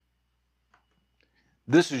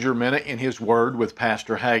This is your Minute in His Word with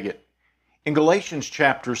Pastor Haggett. In Galatians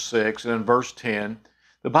chapter 6 and in verse 10,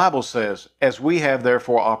 the Bible says, "As we have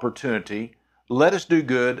therefore opportunity, let us do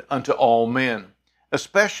good unto all men,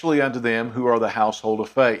 especially unto them who are the household of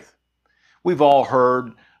faith." We've all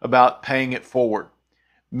heard about paying it forward.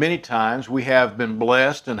 Many times we have been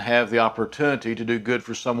blessed and have the opportunity to do good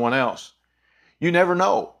for someone else. You never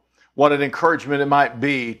know what an encouragement it might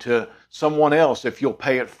be to someone else if you'll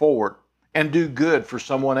pay it forward and do good for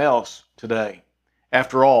someone else today.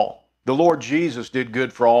 After all, the Lord Jesus did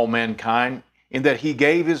good for all mankind in that He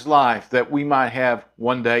gave His life that we might have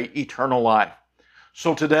one day eternal life.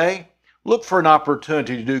 So today, look for an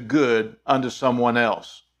opportunity to do good unto someone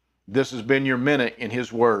else. This has been your Minute in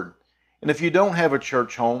His Word. And if you don't have a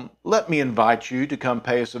church home, let me invite you to come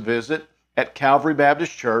pay us a visit at Calvary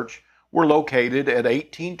Baptist Church. We're located at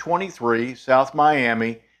 1823 South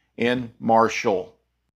Miami in Marshall.